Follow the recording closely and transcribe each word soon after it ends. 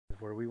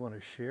where we want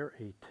to share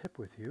a tip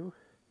with you.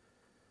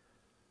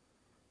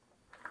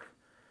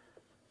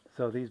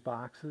 So these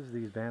boxes,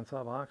 these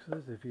bandsaw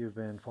boxes, if you've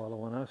been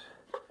following us,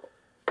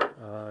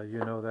 you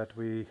know that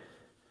we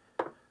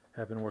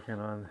have been working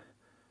on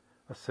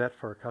a set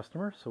for a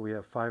customer. So we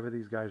have 5 of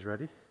these guys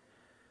ready.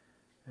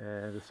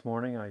 And this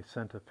morning I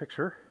sent a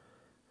picture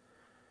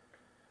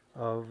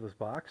of this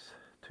box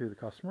to the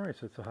customer. I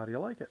said, so how do you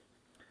like it?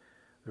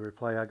 The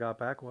reply I got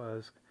back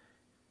was,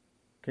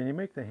 can you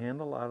make the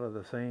handle out of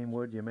the same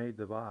wood you made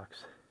the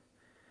box?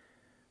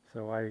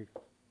 So I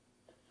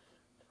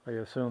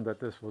assumed that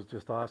this was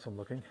just awesome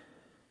looking,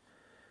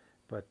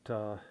 but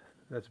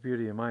that's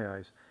beauty in my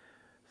eyes.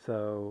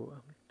 So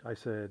I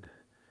said,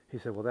 he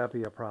said, will that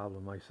be a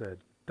problem? I said,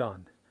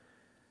 done.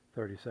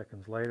 30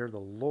 seconds later, the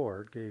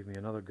Lord gave me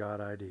another God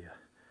idea.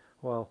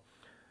 Well,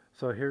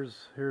 so here's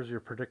your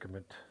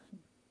predicament.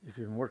 If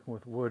you've been working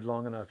with wood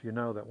long enough, you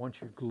know that once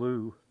you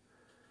glue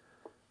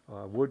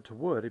wood to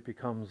wood, it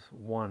becomes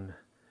one.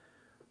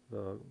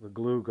 The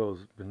glue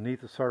goes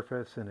beneath the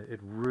surface, and it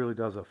really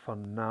does a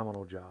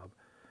phenomenal job.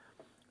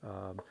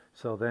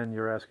 So then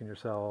you're asking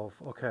yourself,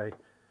 okay,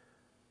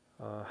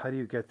 how do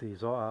you get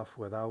these off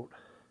without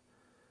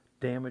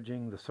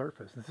damaging the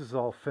surface? This is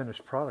all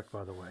finished product,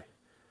 by the way.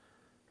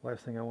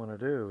 Last thing I want to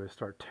do is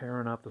start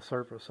tearing up the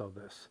surface of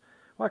this.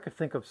 Well, I could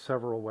think of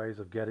several ways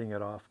of getting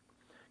it off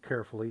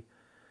carefully,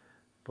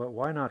 but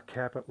why not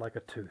cap it like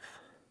a tooth?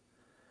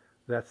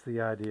 That's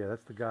the idea.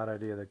 That's the God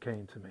idea that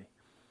came to me.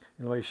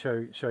 And let me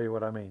show you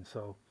what I mean.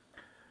 So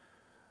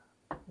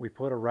we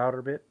put a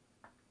router bit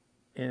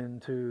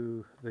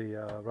into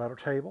the router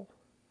table.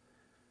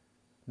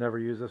 Never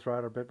used this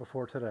router bit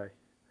before today.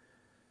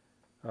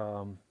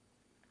 And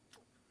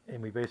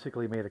we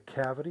basically made a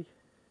cavity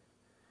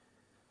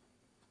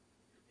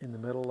in the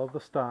middle of the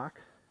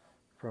stock,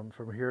 from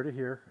here to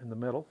here in the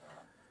middle.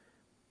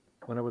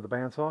 Went over the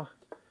bandsaw,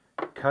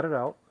 cut it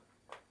out,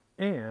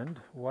 and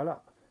voila.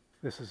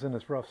 This is in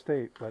its rough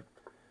state, but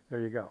there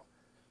you go.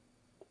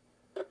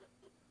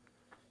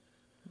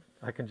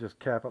 I can just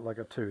cap it like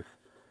a tooth.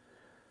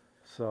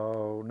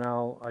 So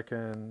now I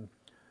can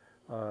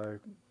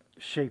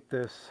shape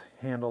this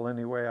handle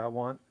any way I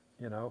want,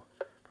 you know.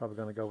 Probably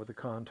going to go with the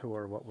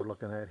contour, what we're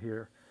looking at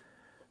here.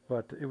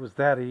 But it was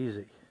that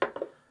easy.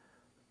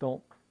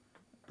 Don't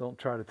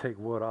try to take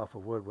wood off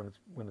of wood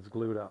when it's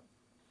glued up.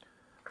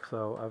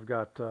 So I've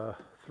got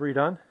 3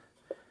 done.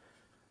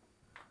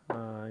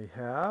 I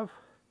have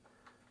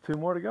 2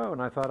 more to go,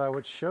 and I thought I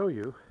would show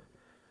you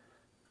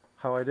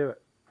how I do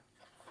it.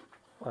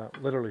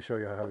 Literally show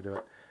you how I do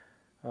it.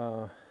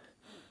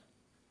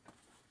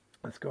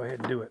 Let's go ahead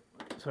and do it.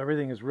 So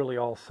everything is really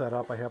all set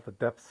up. I have the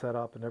depth set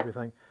up and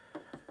everything.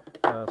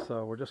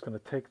 So we're just going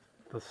to take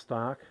the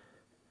stock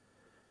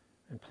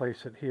and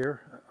place it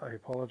here. I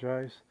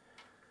apologize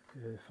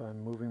if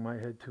I'm moving my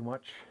head too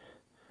much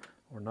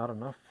or not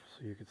enough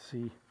so you can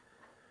see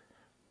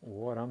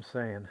what I'm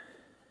saying.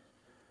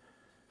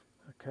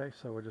 Okay,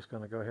 so we're just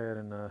going to go ahead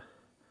and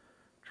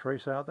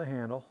trace out the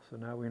handle. So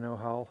now we know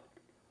how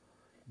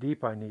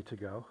deep I need to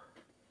go,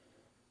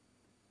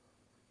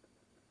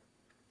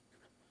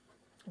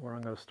 where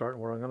I'm going to start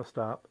and where I'm going to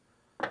stop.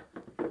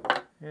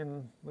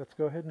 And let's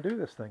go ahead and do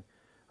this thing.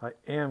 I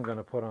am going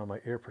to put on my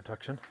ear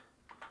protection,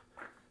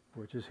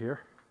 which is here.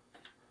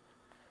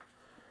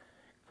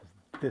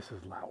 This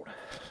is loud.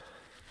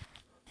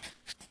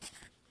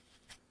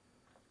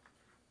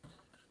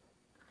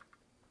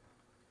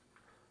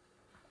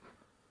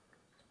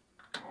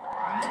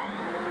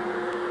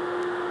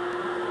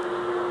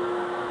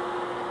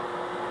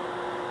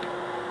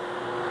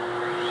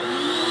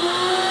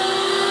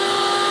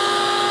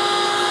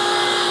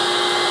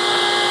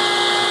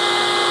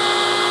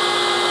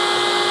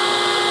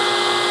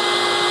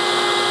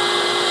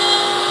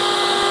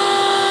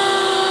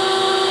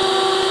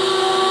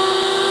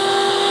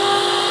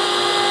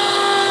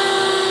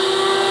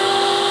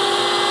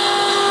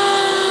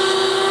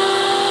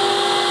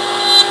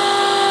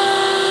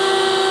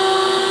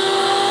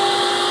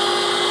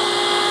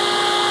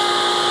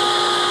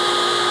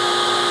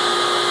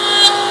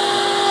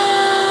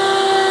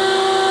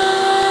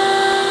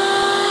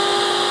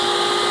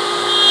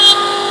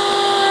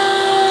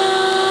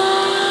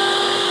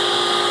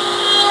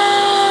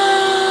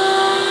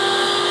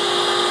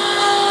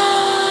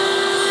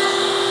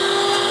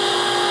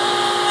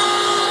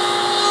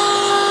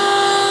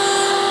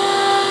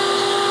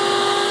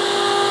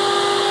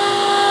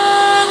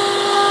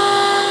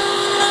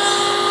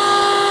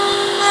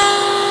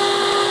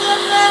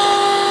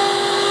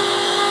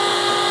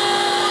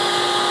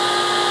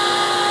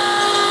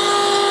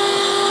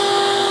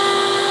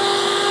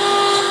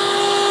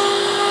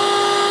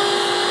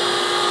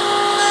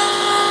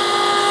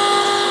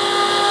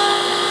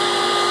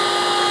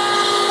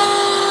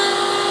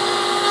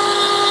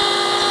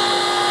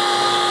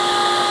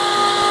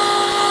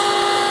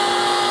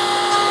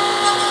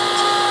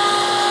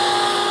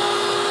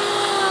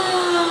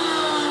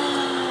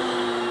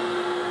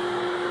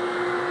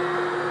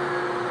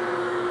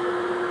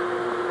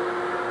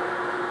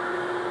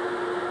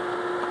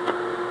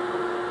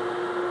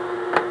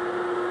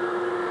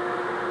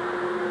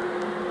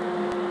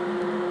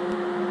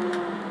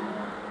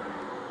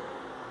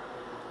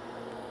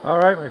 All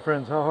right, my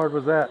friends, how hard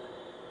was that?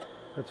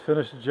 Let's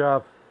finish the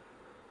job.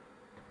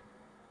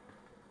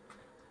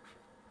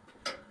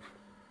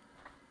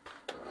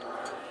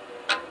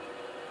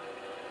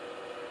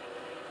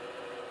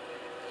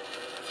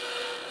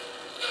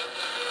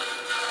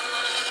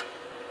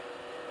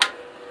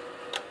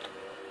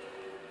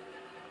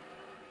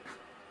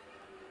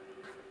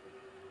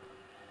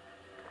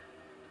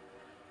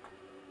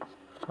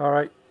 All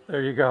right,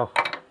 there you go.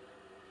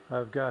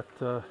 I've got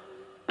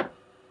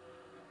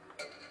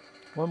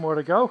one more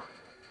to go.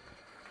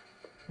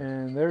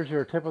 And there's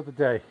your tip of the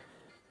day.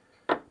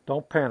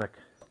 Don't panic.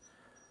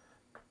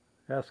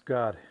 Ask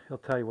God. He'll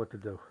tell you what to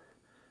do.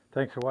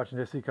 Thanks for watching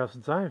SE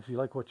Custom Design. If you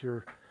like what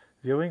you're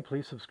viewing,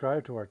 please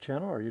subscribe to our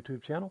channel, our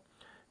YouTube channel.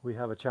 We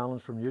have a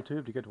challenge from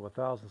YouTube to get to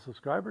 1,000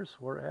 subscribers.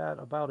 We're at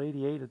about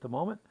 88 at the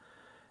moment.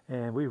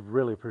 And we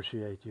really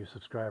appreciate you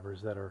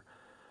subscribers that are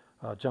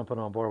jumping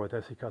on board with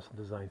SE Custom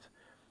Designs.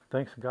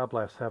 Thanks and God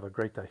bless. Have a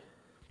great day.